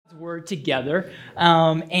Word together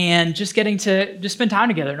and just getting to just spend time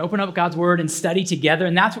together and open up God's Word and study together.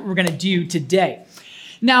 And that's what we're going to do today.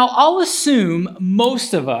 Now, I'll assume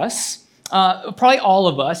most of us, probably all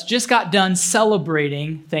of us, just got done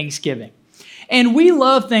celebrating Thanksgiving. And we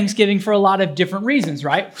love Thanksgiving for a lot of different reasons,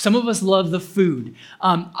 right? Some of us love the food.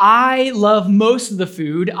 I love most of the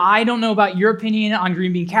food. I don't know about your opinion on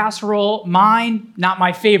green bean casserole. Mine, not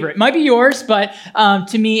my favorite. It might be yours, but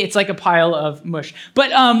to me, it's like a pile of mush.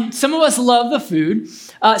 But some of us love the food.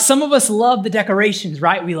 Some of us love the decorations,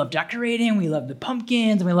 right? We love decorating. We love the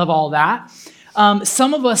pumpkins, and we love all that.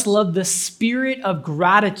 Some of us love the spirit of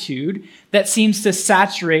gratitude that seems to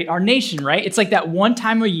saturate our nation, right? It's like that one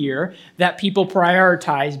time a year that people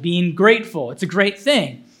prioritize being grateful. It's a great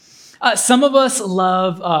thing. Some of us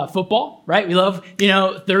love football, right? We love,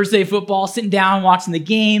 Thursday football, sitting down, watching the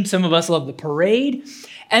game. Some of us love the parade.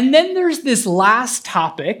 And then there's this last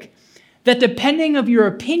topic that, depending of your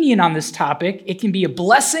opinion on this topic, it can be a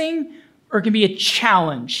blessing or it can be a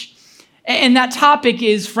challenge. And that topic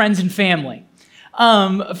is friends and family.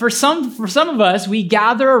 For some of us, we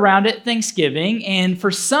gather around at Thanksgiving, and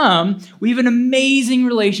for some, we have an amazing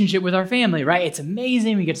relationship with our family, right? It's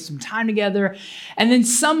amazing. We get some time together. And then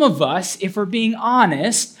some of us, if we're being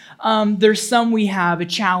honest, there's some we have a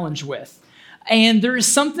challenge with. And there is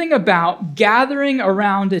something about gathering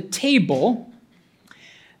around a table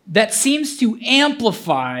that seems to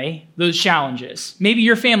amplify those challenges. Maybe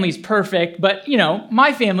your family's perfect, but,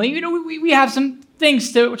 my family, we have some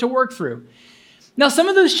things to work through. Now, some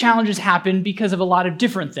of those challenges happen because of a lot of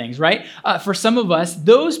different things, right? For some of us,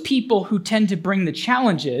 those people who tend to bring the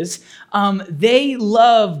challenges, they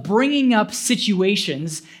love bringing up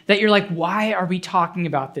situations that you're like, why are we talking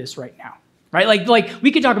about this right now? Right? Like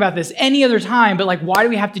we could talk about this any other time, but why do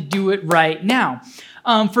we have to do it right now?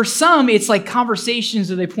 For some, it's like conversations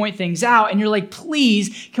where they point things out, and you're like,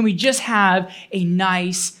 please, can we just have a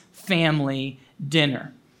nice family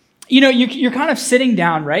dinner? You're kind of sitting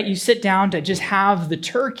down, right? You sit down to just have the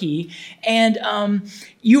turkey, and I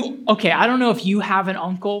don't know if you have an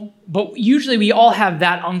uncle, but usually we all have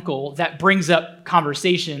that uncle that brings up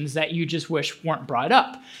conversations that you just wish weren't brought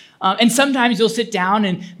up. And sometimes you'll sit down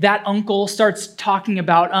and that uncle starts talking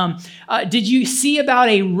about, did you see about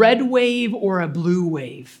a red wave or a blue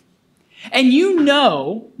wave? And you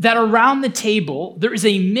know that around the table, there is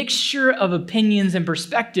a mixture of opinions and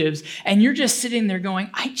perspectives, and you're just sitting there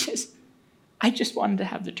going, I just wanted to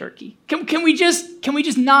have the turkey. Can we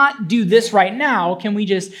just not do this right now? Can we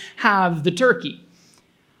just have the turkey?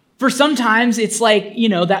 For sometimes it's like,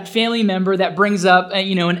 that family member that brings up, an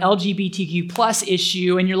LGBTQ plus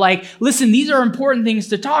issue, and you're like, listen, these are important things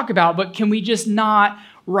to talk about, but can we just not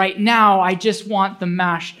right now? I just want the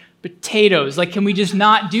mashed potatoes. Can we just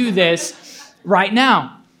not do this right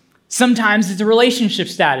now? Sometimes it's a relationship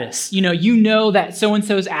status. You know that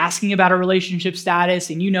so-and-so is asking about a relationship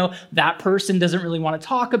status, and that person doesn't really want to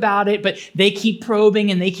talk about it, but they keep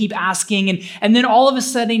probing and they keep asking. And then all of a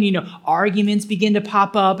sudden, arguments begin to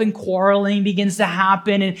pop up and quarreling begins to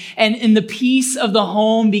happen, and the peace of the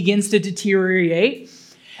home begins to deteriorate.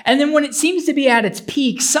 And then when it seems to be at its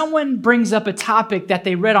peak, someone brings up a topic that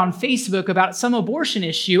they read on Facebook about some abortion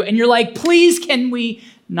issue, and you're like, please, can we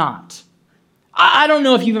not? I don't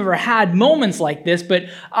know if you've ever had moments like this, but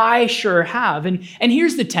I sure have. And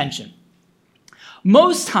here's the tension.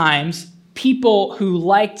 Most times, people who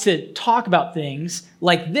like to talk about things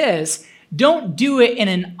like this don't do it in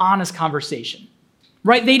an honest conversation.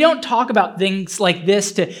 Right? They don't talk about things like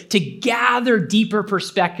this to gather deeper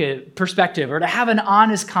perspective or to have an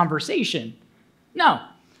honest conversation. No.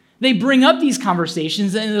 They bring up these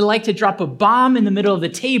conversations and they like to drop a bomb in the middle of the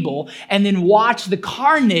table and then watch the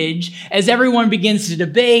carnage as everyone begins to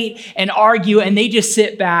debate and argue, and they just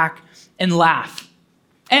sit back and laugh.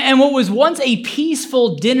 And what was once a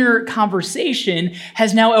peaceful dinner conversation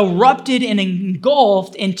has now erupted and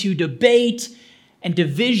engulfed into debate, and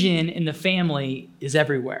division in the family is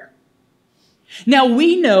everywhere. Now,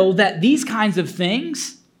 we know that these kinds of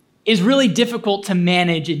things is really difficult to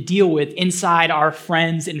manage and deal with inside our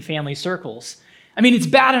friends and family circles. It's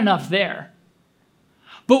bad enough there.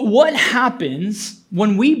 But what happens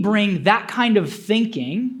when we bring that kind of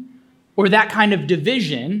thinking or that kind of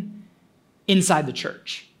division inside the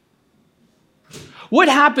church? What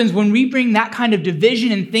happens when we bring that kind of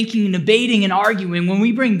division and thinking and debating and arguing, when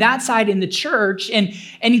we bring that side in the church, and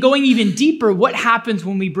going even deeper, what happens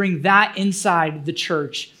when we bring that inside the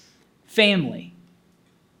church family?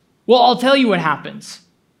 Well, I'll tell you what happens.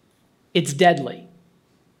 It's deadly.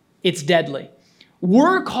 It's deadly.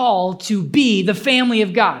 We're called to be the family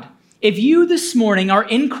of God. If you this morning are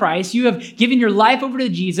in Christ, you have given your life over to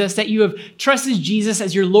Jesus, that you have trusted Jesus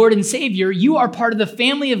as your Lord and Savior, you are part of the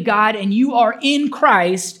family of God and you are in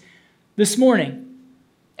Christ this morning.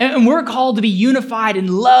 And we're called to be unified in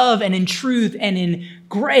love and in truth and in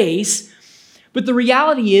grace. But the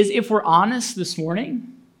reality is, if we're honest this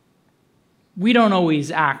morning, we don't always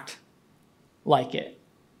act like it.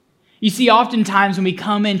 You see, oftentimes when we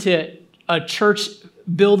come into a church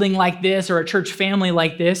building like this or a church family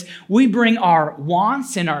like this, we bring our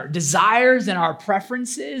wants and our desires and our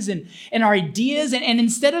preferences and our ideas. And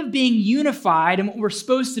instead of being unified in what we're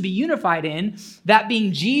supposed to be unified in, that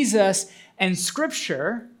being Jesus and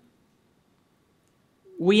Scripture,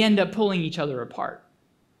 we end up pulling each other apart.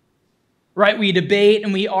 Right? We debate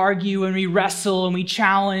and we argue and we wrestle and we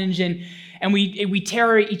challenge and we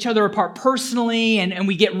tear each other apart personally and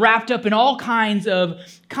we get wrapped up in all kinds of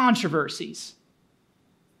controversies.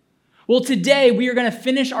 Well, today we are going to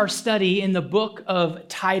finish our study in the book of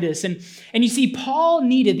Titus. And you see,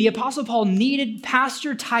 the Apostle Paul needed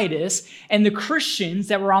Pastor Titus and the Christians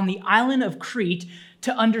that were on the island of Crete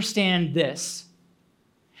to understand this,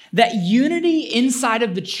 that unity inside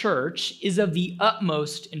of the church is of the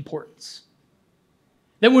utmost importance.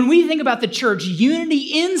 That when we think about the church,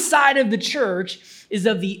 unity inside of the church is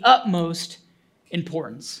of the utmost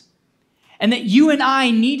importance. And that you and I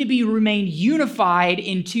need to remain unified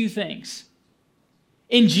in two things: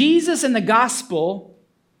 in Jesus and the gospel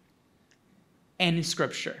and in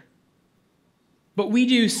Scripture. But we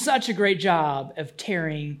do such a great job of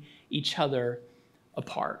tearing each other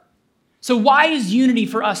apart. So why is unity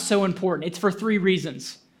for us so important? It's for three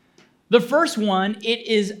reasons. The first one, it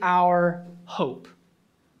is our hope.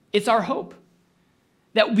 It's our hope.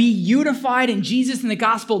 That we unified in Jesus and the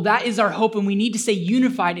gospel, that is our hope, and we need to stay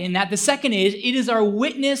unified in that. The second is, it is our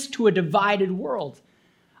witness to a divided world.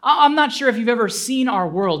 I'm not sure if you've ever seen our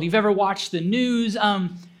world, you've ever watched the news.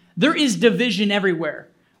 There is division everywhere.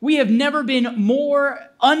 We have never been more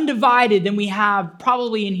undivided than we have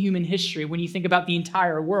probably in human history when you think about the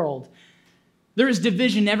entire world. There is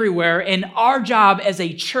division everywhere, and our job as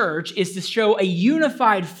a church is to show a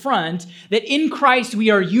unified front that in Christ we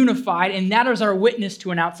are unified, and that is our witness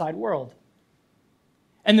to an outside world.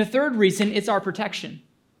 And the third reason, it's our protection.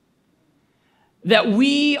 That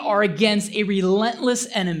we are against a relentless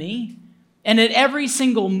enemy, and at every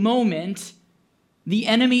single moment, the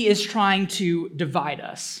enemy is trying to divide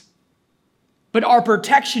us. But our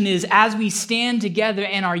protection is, as we stand together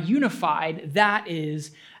and are unified, that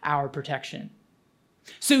is our protection.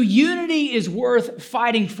 So unity is worth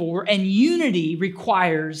fighting for, and unity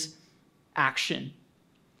requires action.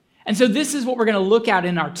 And so this is what we're going to look at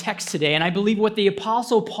in our text today. And I believe what the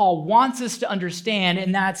Apostle Paul wants us to understand,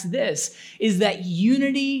 and that's this, is that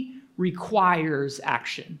unity requires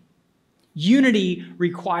action. Unity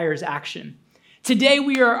requires action. Today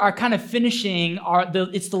we are kind of finishing,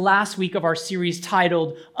 it's the last week of our series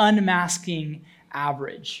titled Unmasking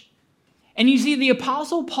Average. And you see, the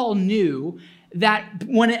Apostle Paul knew that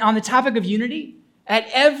when on the topic of unity, at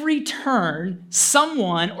every turn,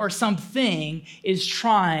 someone or something is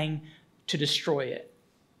trying to destroy it.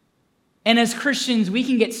 And as Christians, we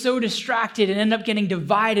can get so distracted and end up getting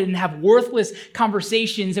divided and have worthless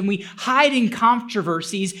conversations, and we hide in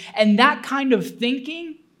controversies, and that kind of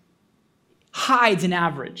thinking hides an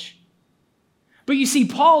average. But you see,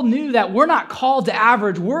 Paul knew that we're not called to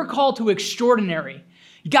average, we're called to extraordinary.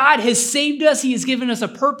 God has saved us, He has given us a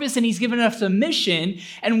purpose, and He's given us a mission,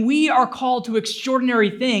 and we are called to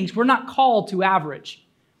extraordinary things. We're not called to average.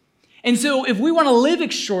 And so if we want to live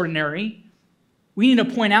extraordinary, we need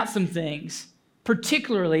to point out some things,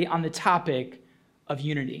 particularly on the topic of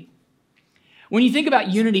unity. When you think about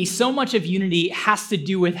unity, so much of unity has to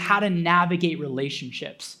do with how to navigate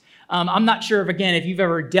relationships. I'm not sure if you've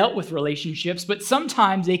ever dealt with relationships, but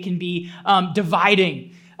sometimes they can be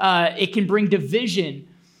dividing. It can bring division.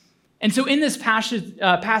 And so in this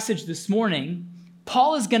passage this morning,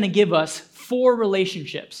 Paul is going to give us 4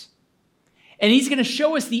 relationships. And he's going to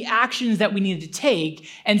show us the actions that we need to take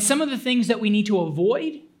and some of the things that we need to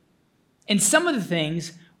avoid and some of the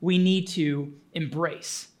things we need to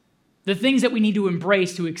embrace. The things that we need to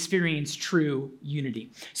embrace to experience true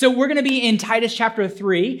unity. So we're going to be in Titus chapter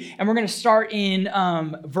 3, and we're going to start in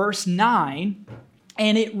verse 9,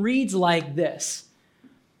 and it reads like this.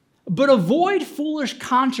 But avoid foolish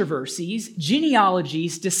controversies,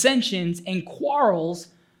 genealogies, dissensions, and quarrels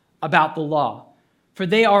about the law, for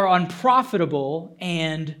they are unprofitable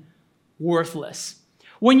and worthless.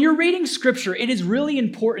 When you're reading Scripture, it is really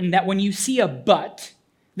important that when you see a but,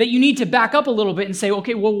 that you need to back up a little bit and say,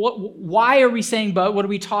 okay, well, why are we saying but? What are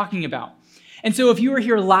we talking about? And so if you were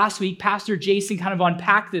here last week, Pastor Jason kind of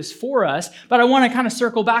unpacked this for us, but I want to kind of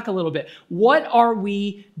circle back a little bit. What are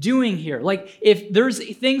we doing here? Like, if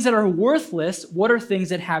there's things that are worthless, what are things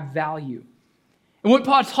that have value? And what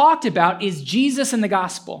Paul talked about is Jesus and the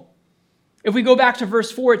gospel. If we go back to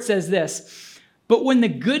verse 4, it says this, "But when the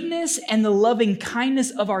goodness and the loving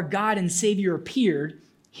kindness of our God and Savior appeared,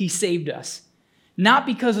 he saved us, not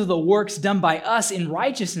because of the works done by us in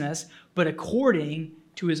righteousness, but according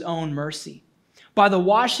to his own mercy, by the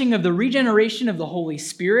washing of the regeneration of the Holy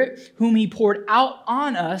Spirit, whom he poured out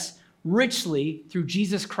on us richly through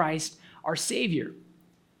Jesus Christ, our Savior."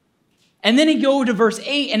 And then you go to verse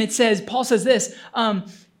 8, and it says, Paul says this,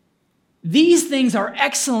 "These things are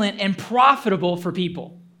excellent and profitable for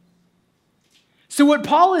people." So what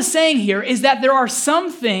Paul is saying here is that there are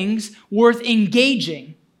some things worth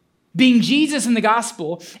engaging, being Jesus and the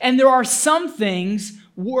gospel, and there are some things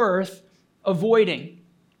worth avoiding.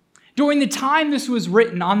 During the time this was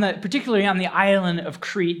written, particularly on the island of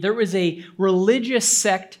Crete, there was a religious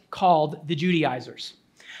sect called the Judaizers.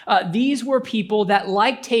 These were people that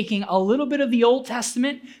liked taking a little bit of the Old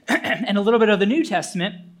Testament and a little bit of the New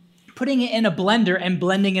Testament, putting it in a blender and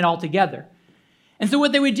blending it all together. And so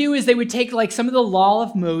what they would do is they would take like some of the law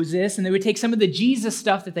of Moses and they would take some of the Jesus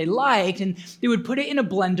stuff that they liked and they would put it in a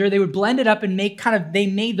blender, they would blend it up and they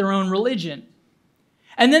made their own religion.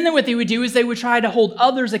 And then what they would do is they would try to hold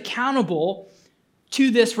others accountable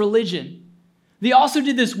to this religion. They also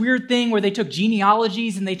did this weird thing where they took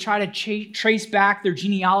genealogies and they tried to trace back their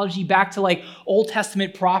genealogy back to like Old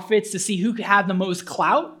Testament prophets to see who could have the most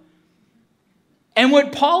clout. And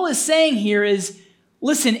what Paul is saying here is,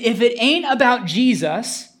 listen, if it ain't about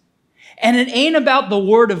Jesus and it ain't about the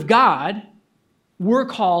Word of God, we're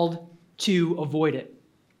called to avoid it.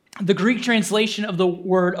 The Greek translation of the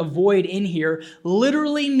word avoid in here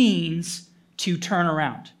literally means to turn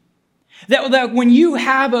around. That when you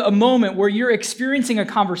have a moment where you're experiencing a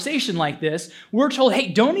conversation like this, we're told, hey,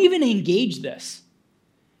 don't even engage this.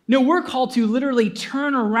 No, we're called to literally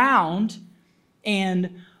turn around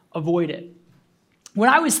and avoid it. When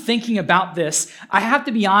I was thinking about this, I have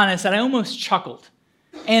to be honest that I almost chuckled.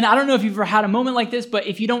 And I don't know if you've ever had a moment like this, but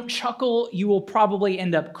if you don't chuckle, you will probably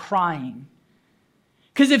end up crying.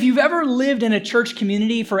 Because if you've ever lived in a church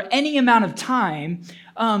community for any amount of time,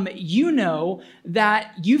 you know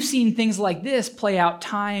that you've seen things like this play out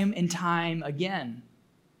time and time again.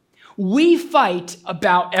 We fight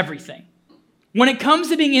about everything. When it comes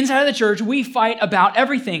to being inside of the church, we fight about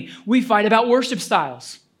everything. We fight about worship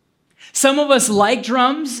styles. Some of us like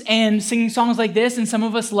drums and singing songs like this, and some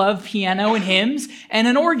of us love piano and hymns and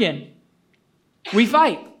an organ. We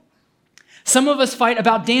fight. Some of us fight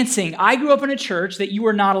about dancing. I grew up in a church that you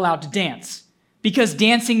were not allowed to dance because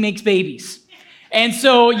dancing makes babies. And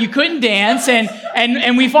so you couldn't dance,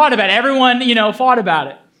 and we fought about it. Everyone, fought about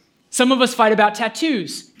it. Some of us fight about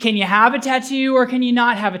tattoos. Can you have a tattoo or can you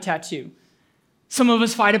not have a tattoo? Some of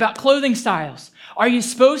us fight about clothing styles. Are you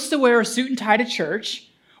supposed to wear a suit and tie to church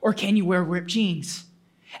or can you wear ripped jeans?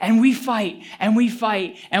 And we fight, and we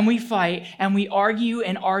fight, and we fight, and we argue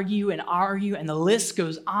and argue and argue, and the list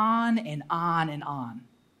goes on and on and on.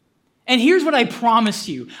 And here's what I promise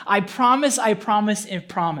you. I promise.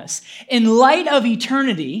 In light of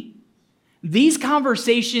eternity, these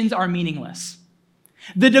conversations are meaningless.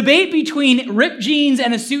 The debate between ripped jeans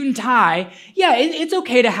and a suit and tie, yeah, it's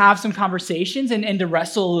okay to have some conversations and to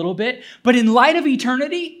wrestle a little bit, but in light of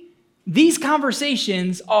eternity, these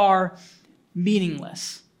conversations are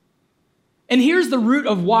meaningless. And here's the root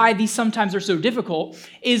of why these sometimes are so difficult,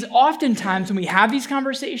 is oftentimes when we have these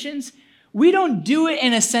conversations, we don't do it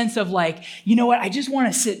in a sense of like, you know what, I just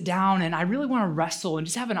want to sit down and I really want to wrestle and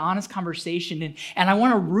just have an honest conversation and I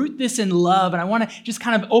want to root this in love and I want to just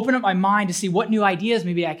kind of open up my mind to see what new ideas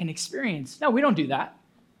maybe I can experience. No, we don't do that.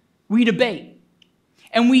 We debate.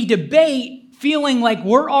 And we debate feeling like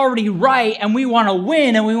we're already right and we want to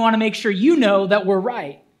win and we want to make sure you know that we're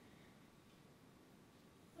right.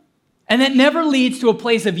 And that never leads to a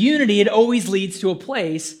place of unity. It always leads to a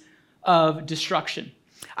place of destruction.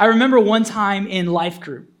 I remember one time in life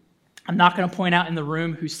group, I'm not going to point out in the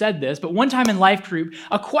room who said this, but one time in life group,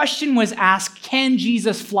 a question was asked, can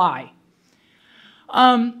Jesus fly?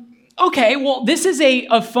 Okay, well, this is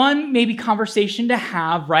a fun maybe conversation to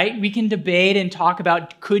have, right? We can debate and talk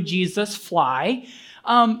about could Jesus fly?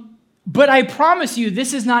 But I promise you,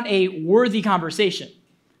 this is not a worthy conversation.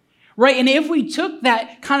 Right? And if we took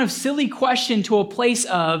that kind of silly question to a place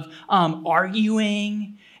of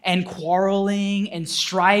arguing and quarreling and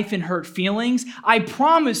strife and hurt feelings, I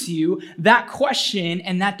promise you that question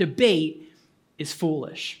and that debate is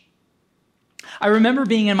foolish. I remember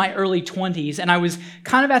being in my early 20s, and I was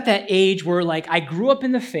kind of at that age where like I grew up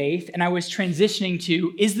in the faith and I was transitioning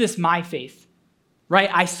to, is this my faith? Right?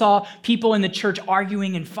 I saw people in the church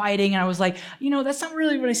arguing and fighting, and I was like, that's not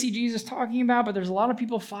really what I see Jesus talking about, but there's a lot of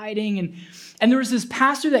people fighting. And there was this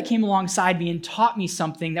pastor that came alongside me and taught me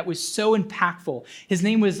something that was so impactful. His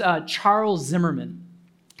name was Charles Zimmerman.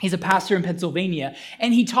 He's a pastor in Pennsylvania,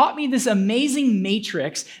 and he taught me this amazing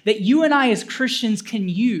matrix that you and I as Christians can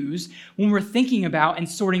use when we're thinking about and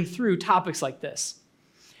sorting through topics like this.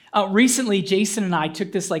 Recently, Jason and I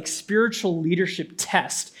took this like spiritual leadership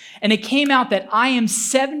test, and it came out that I am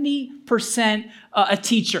 70% a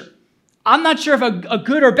teacher. I'm not sure if a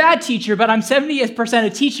good or bad teacher, but I'm 70% a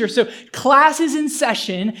teacher. So class is in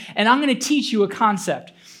session, and I'm going to teach you a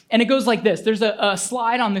concept. And it goes like this. There's a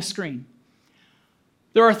slide on the screen.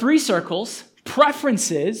 There are 3 circles: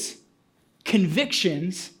 preferences,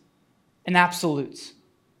 convictions, and absolutes.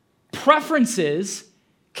 Preferences,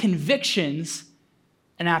 convictions,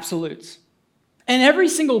 and absolutes. And every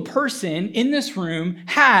single person in this room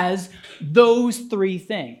has those 3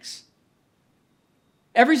 things.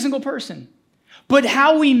 Every single person. But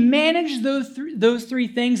how we manage those 3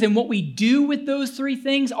 things and what we do with those 3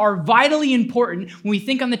 things are vitally important when we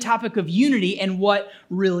think on the topic of unity and what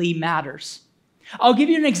really matters. I'll give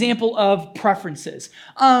you an example of preferences.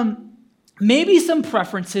 Maybe some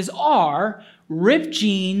preferences are ripped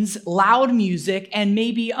jeans, loud music, and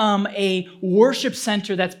maybe a worship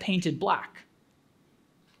center that's painted black.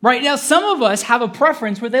 Right now, some of us have a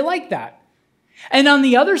preference where they like that. And on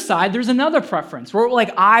the other side, there's another preference where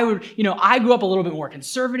like I grew up a little bit more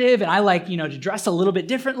conservative, and I like, to dress a little bit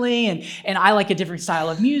differently, and I like a different style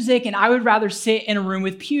of music, and I would rather sit in a room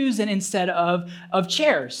with pews instead of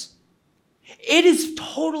chairs. It is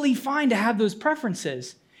totally fine to have those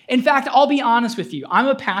preferences. In fact, I'll be honest with you. I'm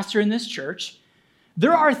a pastor in this church.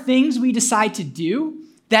 There are things we decide to do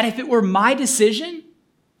that if it were my decision,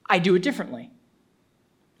 I'd do it differently.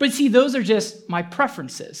 But see, those are just my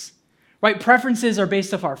preferences, right? Preferences are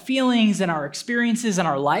based off our feelings and our experiences and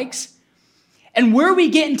our likes. And where we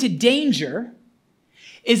get into danger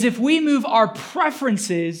is if we move our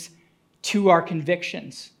preferences to our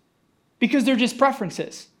convictions, because they're just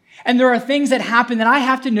preferences. And there are things that happen that I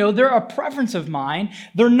have to know they're a preference of mine.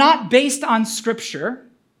 They're not based on Scripture,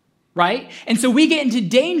 right? And so we get into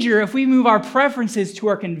danger if we move our preferences to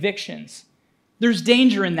our convictions. There's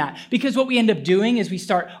danger in that, because what we end up doing is we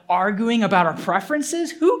start arguing about our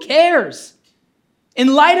preferences. Who cares?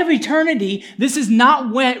 In light of eternity, this is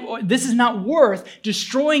not worth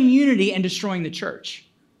destroying unity and destroying the church.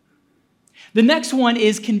 The next one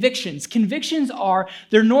is convictions. Convictions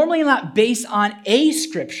they're normally not based on a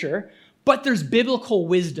scripture, but there's biblical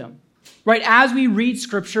wisdom, right? As we read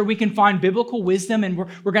scripture, we can find biblical wisdom, and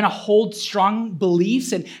we're going to hold strong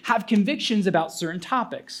beliefs and have convictions about certain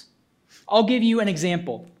topics. I'll give you an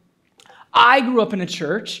example. I grew up in a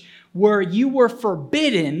church where you were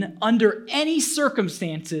forbidden under any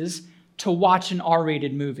circumstances to watch an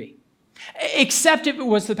R-rated movie. Except if it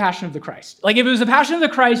was The Passion of the Christ. Like if it was The Passion of the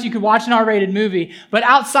Christ, you could watch an R-rated movie, but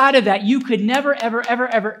outside of that, you could never, ever, ever,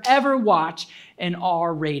 ever, ever watch an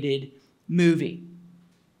R-rated movie.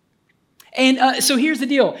 And so here's the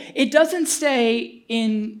deal. It doesn't say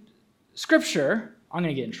in Scripture, I'm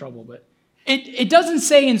going to get in trouble, but it doesn't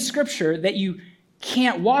say in Scripture that you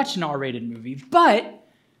can't watch an R-rated movie, but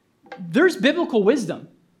there's biblical wisdom.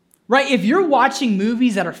 Right? If you're watching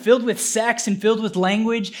movies that are filled with sex and filled with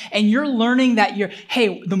language, and you're learning that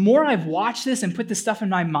the more I've watched this and put this stuff in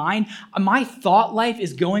my mind, my thought life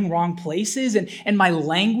is going wrong places, and my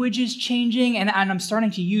language is changing, and I'm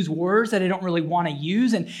starting to use words that I don't really want to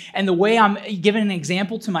use, and the way I'm giving an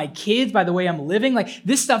example to my kids by the way I'm living, like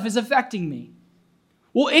this stuff is affecting me.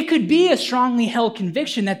 Well, it could be a strongly held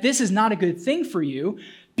conviction that this is not a good thing for you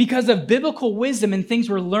because of biblical wisdom and things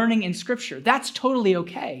we're learning in Scripture. That's totally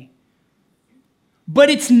okay. But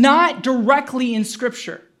it's not directly in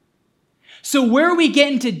Scripture. So where we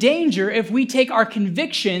get into danger if we take our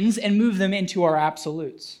convictions and move them into our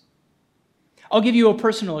absolutes. I'll give you a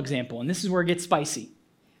personal example, and this is where it gets spicy.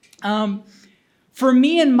 For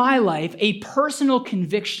me in my life, a personal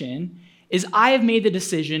conviction is I have made the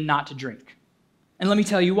decision not to drink. And let me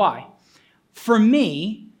tell you why. For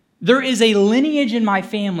me, there is a lineage in my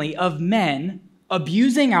family of men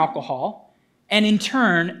abusing alcohol and in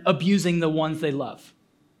turn, abusing the ones they love.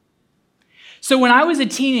 So when I was a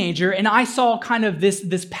teenager and I saw kind of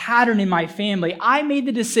this pattern in my family, I made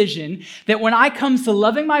the decision that when I comes to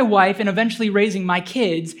loving my wife and eventually raising my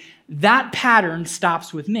kids, that pattern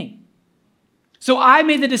stops with me. So I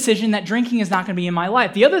made the decision that drinking is not going to be in my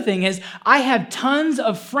life. The other thing is I have tons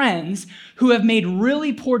of friends who have made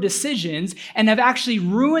really poor decisions and have actually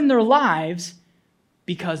ruined their lives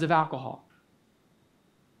because of alcohol.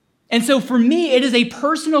 And so for me, it is a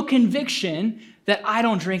personal conviction that I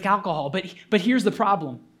don't drink alcohol. But here's the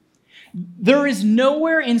problem. There is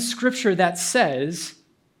nowhere in Scripture that says,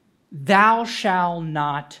 thou shalt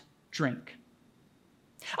not drink.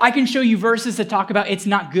 I can show you verses that talk about it's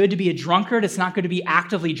not good to be a drunkard. It's not good to be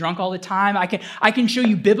actively drunk all the time. I can show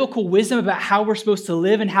you biblical wisdom about how we're supposed to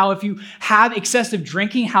live and how if you have excessive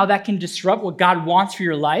drinking, how that can disrupt what God wants for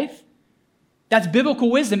your life. That's biblical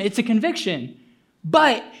wisdom. It's a conviction.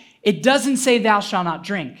 But it doesn't say thou shalt not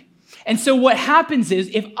drink. And so what happens is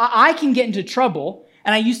if I can get into trouble,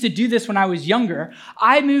 and I used to do this when I was younger,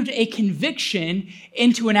 I moved a conviction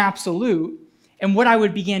into an absolute. And what I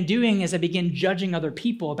would begin doing is I began judging other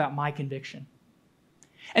people about my conviction.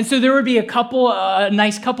 And so there would be a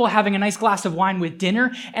nice couple having a nice glass of wine with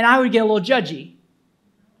dinner, and I would get a little judgy.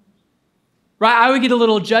 Right? I would get a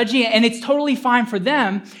little judgy, and it's totally fine for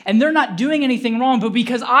them, and they're not doing anything wrong, but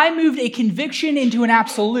because I moved a conviction into an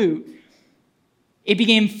absolute, it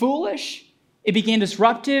became foolish, it became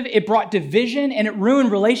disruptive, it brought division, and it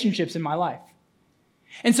ruined relationships in my life.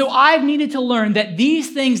 And so I've needed to learn that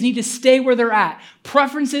these things need to stay where they're at.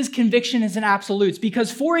 Preferences, convictions, and absolutes.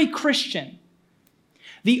 Because for a Christian,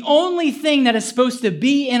 the only thing that is supposed to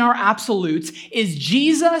be in our absolutes is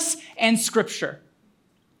Jesus and Scripture.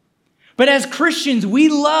 But as Christians, we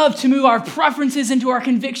love to move our preferences into our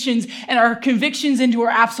convictions and our convictions into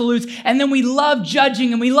our absolutes. And then we love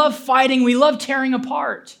judging and we love fighting. We love tearing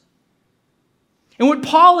apart. And what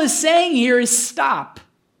Paul is saying here is stop.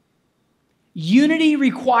 Unity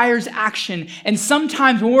requires action. And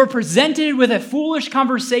sometimes when we're presented with a foolish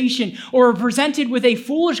conversation or we're presented with a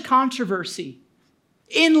foolish controversy,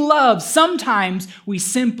 in love, sometimes we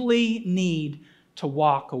simply need to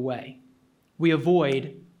walk away. We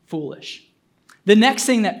avoid foolish. The next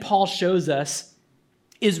thing that Paul shows us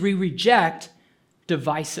is we reject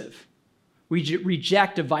divisive. We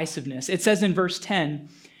reject divisiveness. It says in verse 10,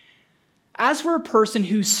 as for a person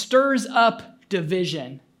who stirs up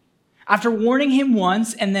division, after warning him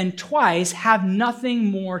once and then twice, have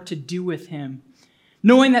nothing more to do with him,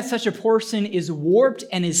 knowing that such a person is warped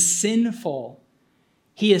and is sinful.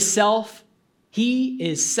 He is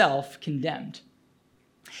self-condemned.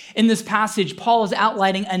 In this passage, Paul is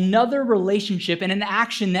outlining another relationship and an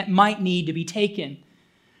action that might need to be taken.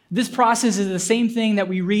 This process is the same thing that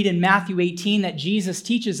we read in Matthew 18 that Jesus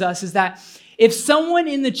teaches us, is that if someone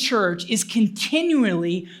in the church is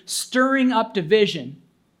continually stirring up division,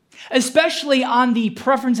 especially on the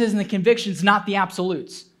preferences and the convictions, not the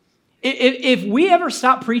absolutes. If we ever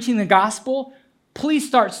stop preaching the gospel, please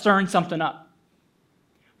start stirring something up.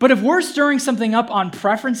 But if we're stirring something up on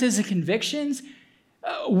preferences and convictions,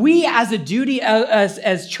 we as a duty,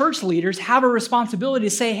 as church leaders, have a responsibility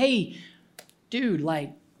to say, hey, dude,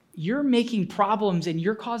 you're making problems and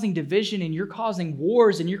you're causing division and you're causing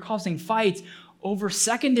wars and you're causing fights over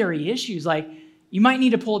secondary issues. You might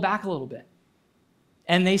need to pull it back a little bit.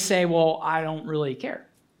 And they say, well, I don't really care.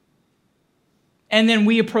 And then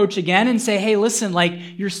we approach again and say, hey, listen,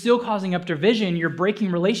 you're still causing up division. You're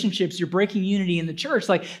breaking relationships. You're breaking unity in the church.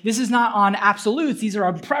 This is not on absolutes. These are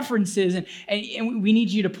on preferences. And we need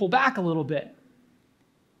you to pull back a little bit.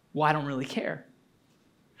 Well, I don't really care.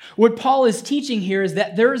 What Paul is teaching here is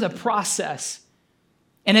that there is a process.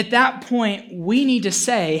 And at that point, we need to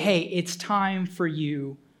say, hey, it's time for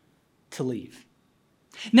you to leave.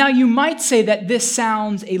 Now, you might say that this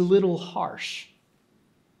sounds a little harsh.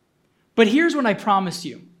 But here's what I promise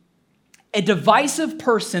you. A divisive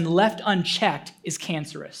person left unchecked is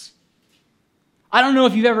cancerous. I don't know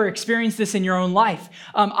if you've ever experienced this in your own life.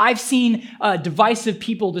 I've seen divisive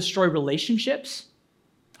people destroy relationships.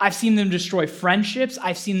 I've seen them destroy friendships.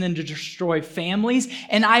 I've seen them destroy families.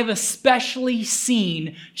 And I've especially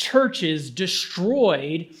seen churches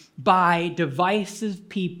destroyed by divisive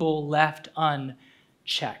people left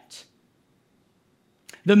unchecked.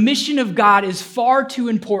 The mission of God is far too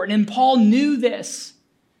important, and Paul knew this.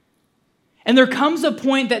 And there comes a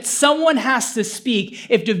point that someone has to speak.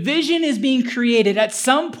 If division is being created, at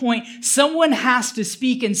some point, someone has to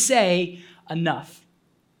speak and say, enough.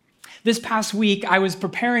 This past week, I was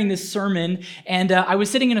preparing this sermon, and I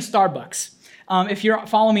was sitting in a Starbucks. If you're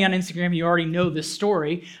following me on Instagram, you already know this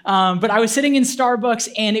story. But I was sitting in Starbucks,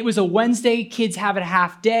 and it was a Wednesday. Kids have a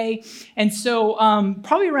half day. And so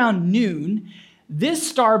probably around noon,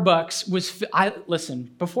 this Starbucks was,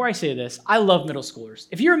 listen, before I say this, I love middle schoolers.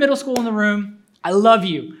 If you're a middle school in the room, I love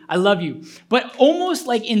you. I love you. But almost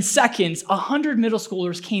like in seconds, 100 middle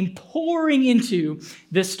schoolers came pouring into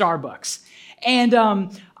this Starbucks. And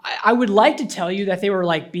I would like to tell you that they were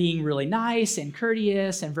like being really nice and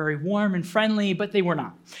courteous and very warm and friendly, but they were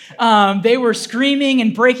not. They were screaming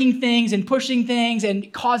and breaking things and pushing things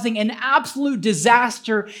and causing an absolute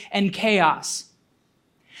disaster and chaos.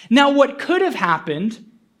 Now, what could have happened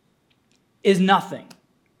is nothing.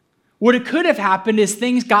 What it could have happened is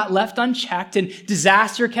things got left unchecked and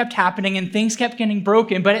disaster kept happening and things kept getting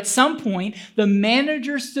broken. But at some point, the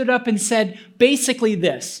manager stood up and said basically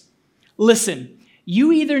this: listen,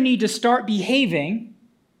 you either need to start behaving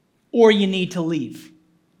or you need to leave.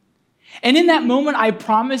 And in that moment, I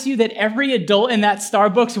promise you that every adult in that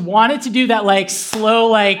Starbucks wanted to do that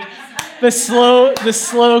the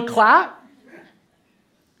slow clap.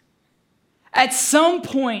 At some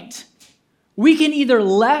point, we can either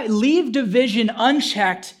leave division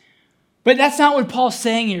unchecked, but that's not what Paul's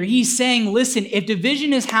saying here. He's saying, listen, if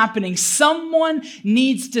division is happening, someone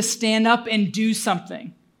needs to stand up and do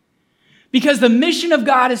something. Because the mission of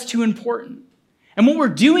God is too important. And what we're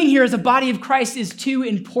doing here as a body of Christ is too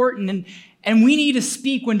important. And we need to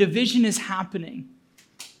speak when division is happening.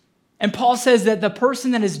 And Paul says that the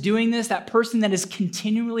person that is doing this, that person that is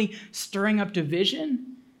continually stirring up division,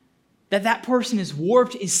 that person is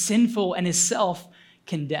warped, is sinful, and is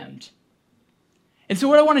self-condemned. And so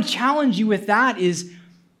what I want to challenge you with that is,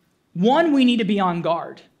 one, we need to be on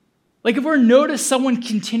guard. Like if we're notice someone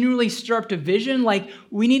continually stir up division, like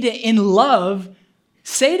we need to, in love,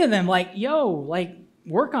 say to them like, yo, like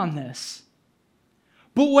work on this.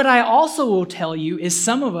 But what I also will tell you is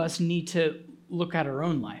some of us need to look at our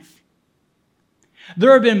own life.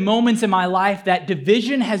 There have been moments in my life that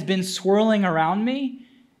division has been swirling around me,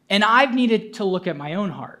 and I've needed to look at my own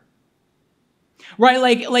heart. Right?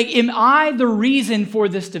 Like, am I the reason for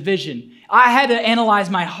this division? I had to analyze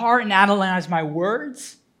my heart and analyze my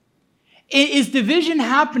words. Is division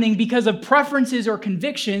happening because of preferences or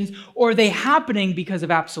convictions, or are they happening because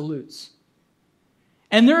of absolutes?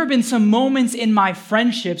 And there have been some moments in my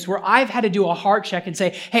friendships where I've had to do a heart check and say,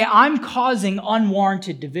 hey, I'm causing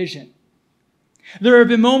unwarranted division. There have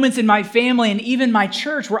been moments in my family and even my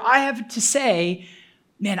church where I have to say,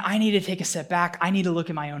 man, I need to take a step back. I need to look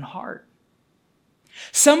at my own heart.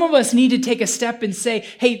 Some of us need to take a step and say,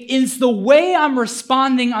 hey, it's the way I'm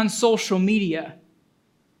responding on social media.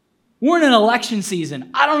 We're in an election season.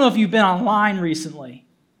 I don't know if you've been online recently.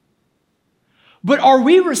 But are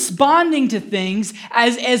we responding to things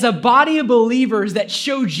as a body of believers that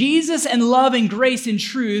show Jesus and love and grace and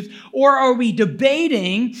truth, or are we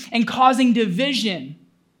debating and causing division?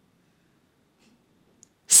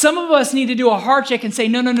 Some of us need to do a heart check and say,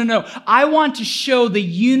 no. I want to show the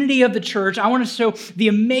unity of the church. I want to show the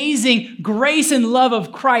amazing grace and love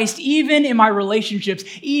of Christ, even in my relationships,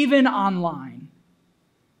 even online.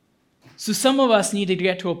 So some of us need to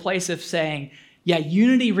get to a place of saying, yeah,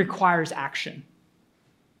 unity requires action.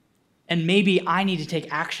 And maybe I need to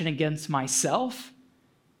take action against myself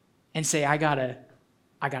and say, I gotta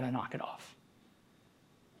knock it off.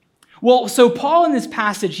 Well, so Paul in this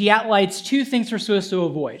passage, he outlines two things we're supposed to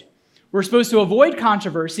avoid. We're supposed to avoid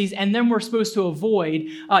controversies, and then we're supposed to avoid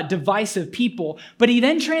divisive people. But he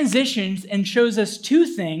then transitions and shows us two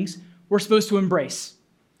things we're supposed to embrace.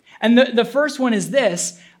 And the first one is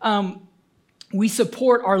this: we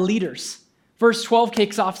support our leaders. Verse 12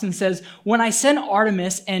 kicks off and says, when I sent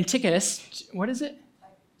Artemas and Tychicus, what is it?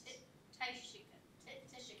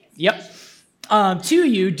 Yep. To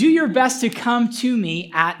you, do your best to come to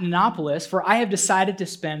me at Neapolis, for I have decided to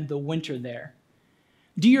spend the winter there.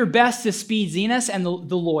 Do your best to speed Zenas and the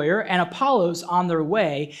lawyer and Apollos on their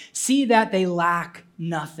way. See that they lack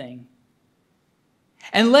nothing.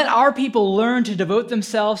 And let our people learn to devote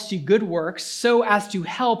themselves to good works so as to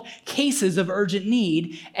help cases of urgent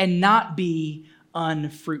need and not be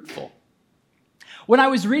unfruitful. When I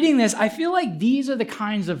was reading this, I feel like these are the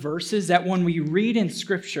kinds of verses that when we read in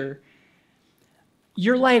Scripture,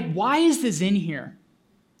 you're like, why is this in here?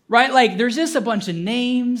 Right? Like, there's just a bunch of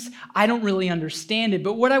names. I don't really understand it.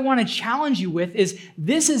 But what I want to challenge you with is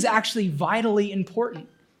this is actually vitally important.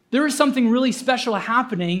 There is something really special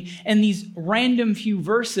happening in these random few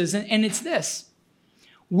verses, and it's this.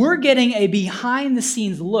 We're getting a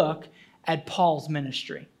behind-the-scenes look at Paul's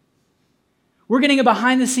ministry. We're getting a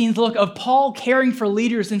behind-the-scenes look of Paul caring for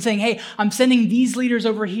leaders and saying, hey, I'm sending these leaders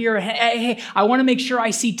over here. Hey, I want to make sure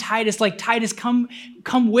I see Titus. Like, Titus, come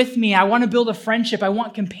with me. I want to build a friendship. I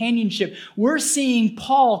want companionship. We're seeing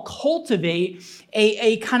Paul cultivate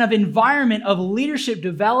a kind of environment of leadership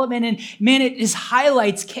development. And man, it just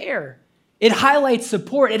highlights care. It highlights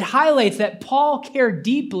support. It highlights that Paul cared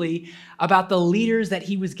deeply about the leaders that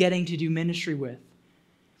he was getting to do ministry with.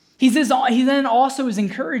 He then also is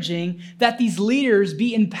encouraging that these leaders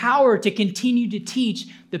be empowered to continue to teach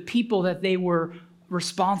the people that they were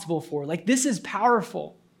responsible for. Like, this is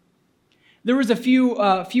powerful. There was a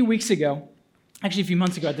few weeks ago, actually a few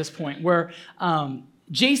months ago at this point, where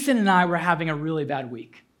Jason and I were having a really bad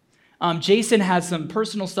week. Jason had some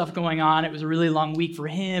personal stuff going on. It was a really long week for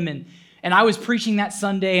him, and I was preaching that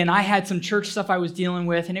Sunday, and I had some church stuff I was dealing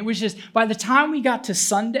with, and it was just, by the time we got to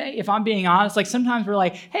Sunday, if I'm being honest, like sometimes we're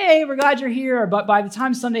like, hey, we're glad you're here, but by the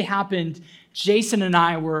time Sunday happened, Jason and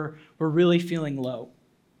I were really feeling low.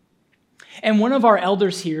 And one of our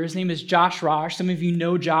elders here, his name is Josh Rosh. Some of you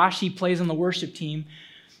know Josh. He plays on the worship team.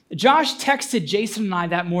 Josh texted Jason and I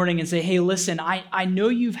that morning and said, hey, listen, I know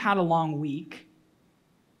you've had a long week.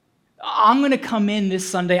 I'm going to come in this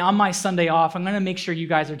Sunday, on my Sunday off. I'm going to make sure you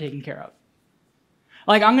guys are taken care of.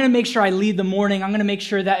 Like, I'm going to make sure I lead the morning. I'm going to make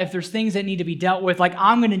sure that if there's things that need to be dealt with, like,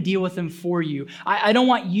 I'm going to deal with them for you. I don't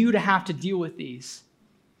want you to have to deal with these.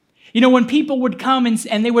 You know, when people would come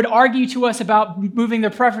and they would argue to us about moving their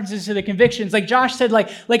preferences to the convictions, like Josh said, like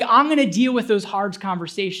I'm going to deal with those hard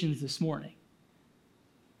conversations this morning.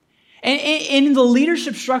 And in the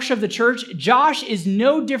leadership structure of the church, Josh is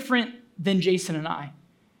no different than Jason and I.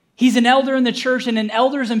 He's an elder in the church, and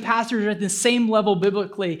elders and pastors are at the same level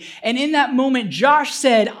biblically. And in that moment, Josh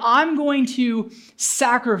said, I'm going to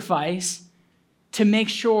sacrifice to make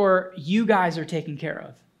sure you guys are taken care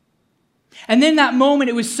of. And in that moment,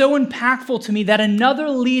 it was so impactful to me that another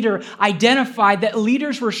leader identified that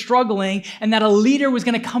leaders were struggling and that a leader was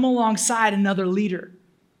going to come alongside another leader.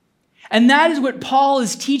 And that is what Paul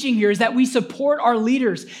is teaching here, is that we support our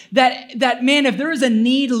leaders. That man, if there is a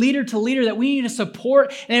need leader to leader that we need to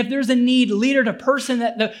support, and if there's a need leader to person,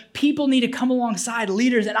 that the people need to come alongside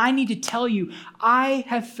leaders. And I need to tell you, I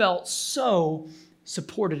have felt so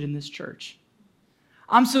supported in this church.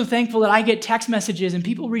 I'm so thankful that I get text messages and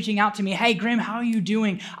people reaching out to me, hey, Graham, how are you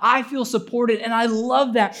doing? I feel supported, and I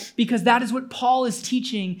love that because that is what Paul is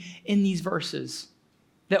teaching in these verses,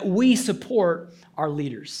 that we support our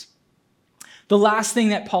leaders. The last thing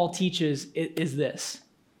that Paul teaches is this.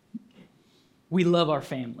 We love our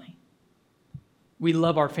family. We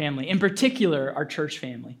love our family, in particular, our church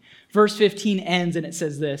family. Verse 15 ends and it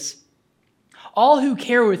says this, all who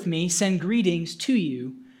care with me send greetings to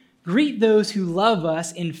you. Greet those who love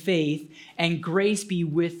us in faith, and grace be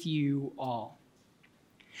with you all.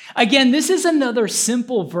 Again, this is another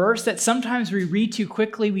simple verse that sometimes we read too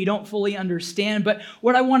quickly, we don't fully understand, but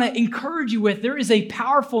what I want to encourage you with, there is a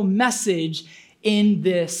powerful message in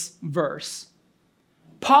this verse.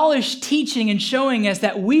 Paul is teaching and showing us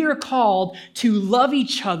that we are called to love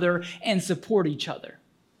each other and support each other.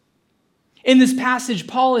 In this passage,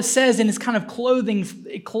 Paul says in his kind of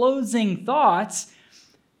closing thoughts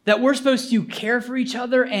that we're supposed to care for each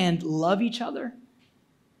other and love each other.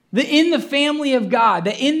 That in the family of God,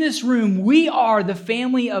 that in this room, we are the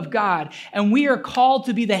family of God, and we are called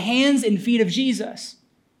to be the hands and feet of Jesus.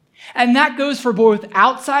 And that goes for both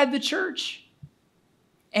outside the church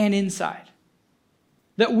and inside.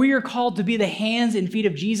 That we are called to be the hands and feet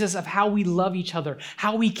of Jesus of how we love each other,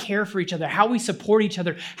 how we care for each other, how we support each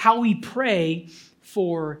other, how we pray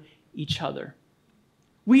for each other.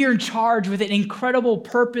 We are in charge with an incredible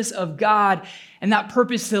purpose of God, and that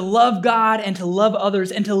purpose to love God and to love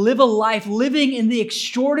others and to live a life living in the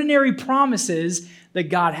extraordinary promises that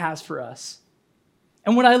God has for us.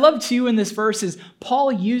 And what I love too in this verse is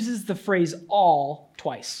Paul uses the phrase all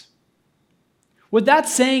twice. What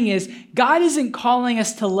that's saying is God isn't calling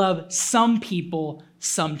us to love some people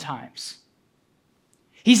sometimes.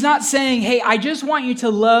 He's not saying, hey, I just want you to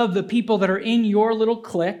love the people that are in your little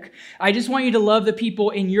clique. I just want you to love the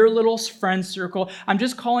people in your little friend circle. I'm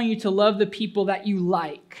just calling you to love the people that you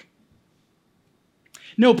like.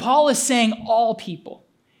 No, Paul is saying all people.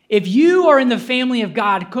 If you are in the family of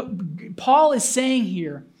God, Paul is saying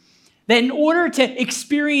here that in order to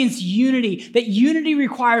experience unity, that unity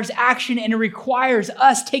requires action, and it requires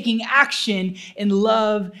us taking action in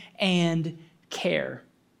love and care.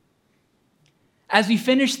 As we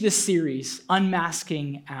finish this series,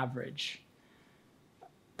 Unmasking Average,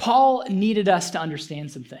 Paul needed us to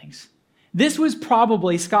understand some things. This was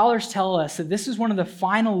probably, scholars tell us that this is one of the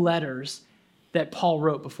final letters that Paul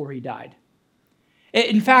wrote before he died.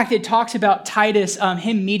 In fact, it talks about Titus,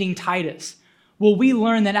 him meeting Titus. Well, we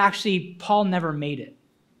learn that actually Paul never made it.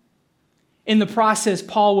 In the process,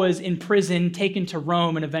 Paul was in prison, taken to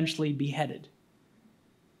Rome, and eventually beheaded.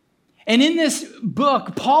 And in this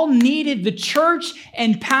book, Paul needed the church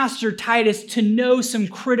and Pastor Titus to know some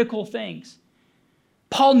critical things.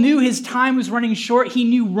 Paul knew his time was running short. He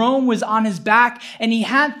knew Rome was on his back, and he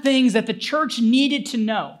had things that the church needed to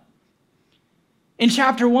know. In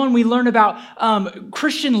chapter 1, we learn about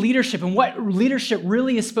Christian leadership and what leadership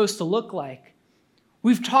really is supposed to look like.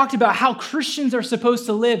 We've talked about how Christians are supposed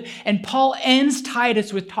to live, and Paul ends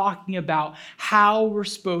Titus with talking about how we're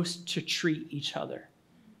supposed to treat each other.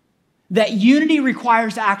 That unity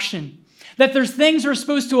requires action. That there's things we're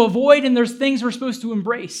supposed to avoid and there's things we're supposed to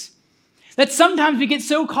embrace. That sometimes we get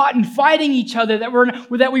so caught in fighting each other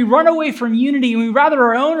that we run away from unity and we rather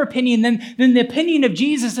our own opinion than the opinion of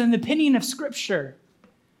Jesus and the opinion of Scripture.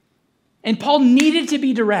 And Paul needed to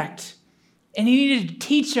be direct. And he needed to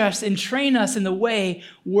teach us and train us in the way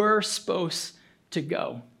we're supposed to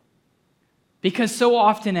go. Because so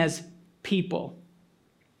often as people,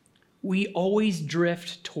 we always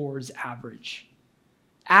drift towards average.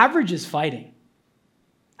 Average is fighting.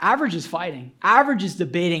 Average is fighting. Average is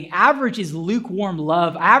debating. Average is lukewarm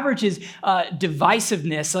love. Average is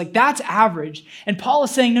divisiveness. Like, that's average. And Paul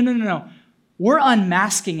is saying, no. We're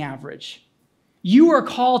unmasking average. You are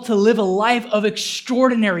called to live a life of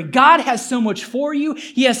extraordinary. God has so much for you.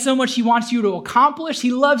 He has so much he wants you to accomplish.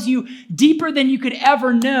 He loves you deeper than you could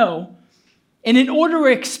ever know. And in order to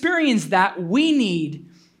experience that, we need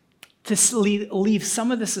to leave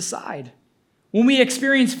some of this aside. When we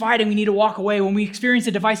experience fighting, we need to walk away. When we experience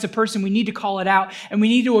a divisive person, we need to call it out. And we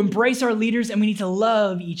need to embrace our leaders, and we need to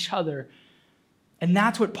love each other. And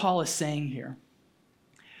that's what Paul is saying here.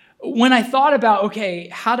 When I thought about, okay,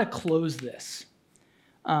 how to close this,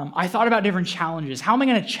 I thought about different challenges. How am I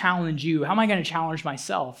going to challenge you? How am I going to challenge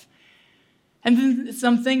myself? And then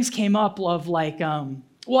some things came up of like,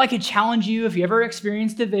 I could challenge you if you ever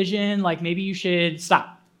experienced division, like maybe you should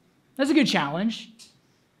stop. That's a good challenge.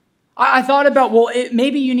 I thought about,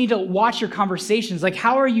 maybe you need to watch your conversations. Like,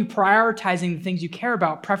 how are you prioritizing the things you care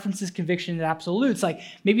about? Preferences, convictions, and absolutes. Like,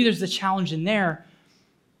 maybe there's a challenge in there.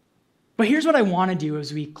 But here's what I want to do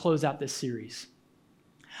as we close out this series.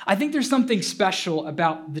 I think there's something special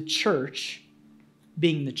about the church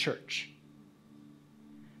being the church.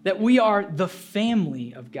 That we are the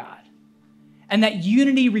family of God. And that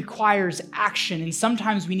unity requires action. And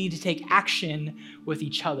sometimes we need to take action with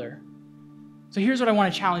each other. So here's what I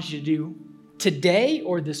want to challenge you to do today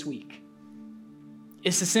or this week,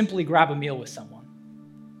 is to simply grab a meal with someone.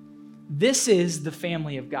 This is the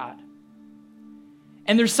family of God.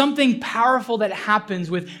 And there's something powerful that happens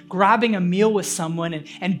with grabbing a meal with someone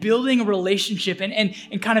and building a relationship and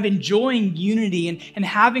kind of enjoying unity and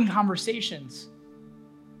having conversations.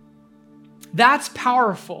 That's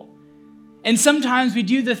powerful. And sometimes we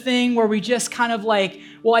do the thing where we just kind of like,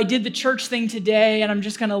 I did the church thing today and I'm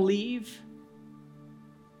just going to leave.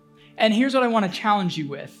 And here's what I want to challenge you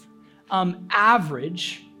with.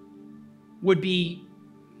 Average would be,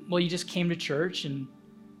 you just came to church and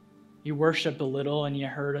you worshiped a little and you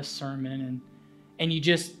heard a sermon and you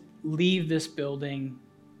just leave this building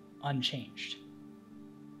unchanged.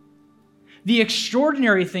 The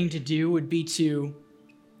extraordinary thing to do would be to,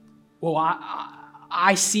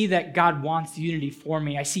 I see that God wants unity for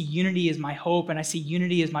me. I see unity as my hope, and I see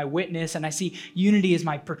unity as my witness, and I see unity as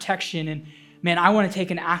my protection. And man, I want to take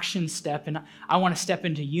an action step, and I want to step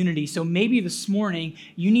into unity. So maybe this morning,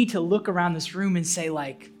 you need to look around this room and say,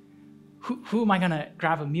 like, who am I going to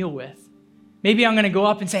grab a meal with? Maybe I'm going to go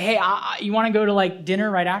up and say, hey, you want to go to like dinner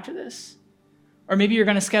right after this? Or maybe you're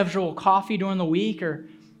going to schedule coffee during the week, or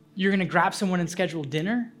you're going to grab someone and schedule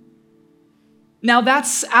dinner. Now,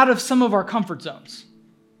 that's out of some of our comfort zones.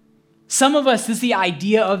 Some of us, the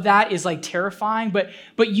idea of that is like terrifying, but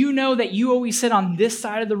you know that you always sit on this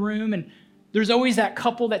side of the room, and there's always that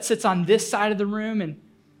couple that sits on this side of the room, and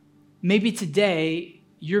maybe today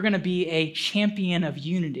you're going to be a champion of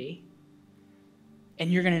unity,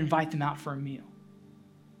 and you're going to invite them out for a meal.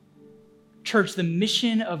 Church, the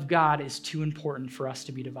mission of God is too important for us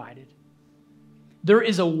to be divided. There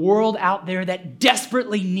is a world out there that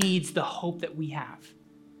desperately needs the hope that we have.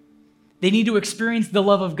 They need to experience the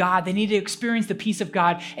love of God. They need to experience the peace of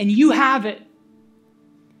God, and you have it.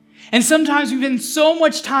 And sometimes we've been so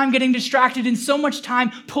much time getting distracted and so much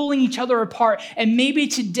time pulling each other apart. And maybe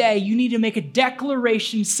today you need to make a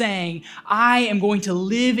declaration saying, I am going to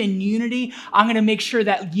live in unity. I'm going to make sure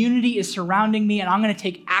that unity is surrounding me, and I'm going to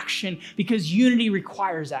take action because unity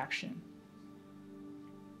requires action.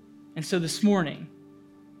 And so this morning,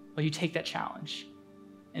 will you take that challenge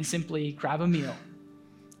and simply grab a meal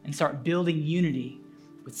and start building unity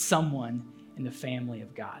with someone in the family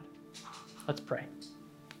of God? Let's pray.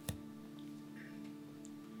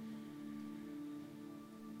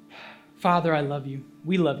 Father, I love you.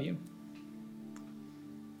 We love you.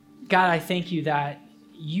 God, I thank you that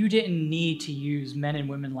you didn't need to use men and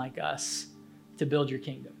women like us to build your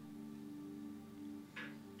kingdom.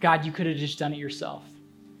 God, you could have just done it yourself.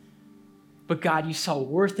 But God, you saw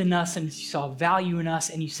worth in us and you saw value in us,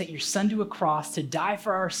 and you sent your son to a cross to die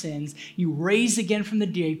for our sins. You raised again from the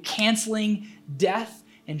dead, canceling death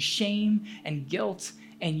and shame and guilt,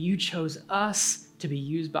 and you chose us to be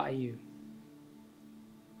used by you.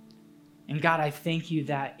 And God, I thank you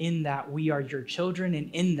that in that we are your children,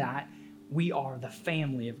 and in that we are the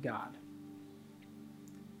family of God.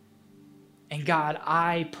 And God,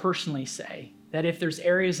 I personally say that if there's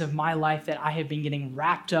areas of my life that I have been getting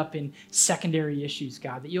wrapped up in secondary issues,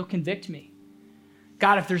 God, that you'll convict me.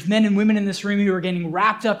 God, if there's men and women in this room who are getting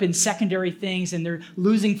wrapped up in secondary things and they're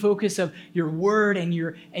losing focus of your word and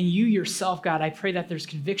you yourself, God, I pray that there's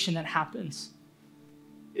conviction that happens.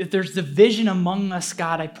 If there's division among us,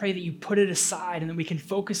 God, I pray that you put it aside and that we can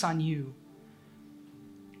focus on you.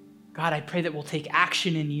 God, I pray that we'll take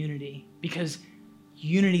action in unity, because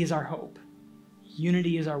unity is our hope.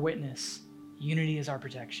 Unity is our witness. Unity is our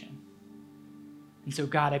protection. And so,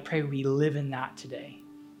 God, I pray we live in that today.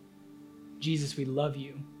 Jesus, we love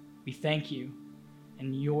you. We thank you.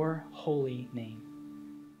 In your holy name,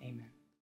 amen.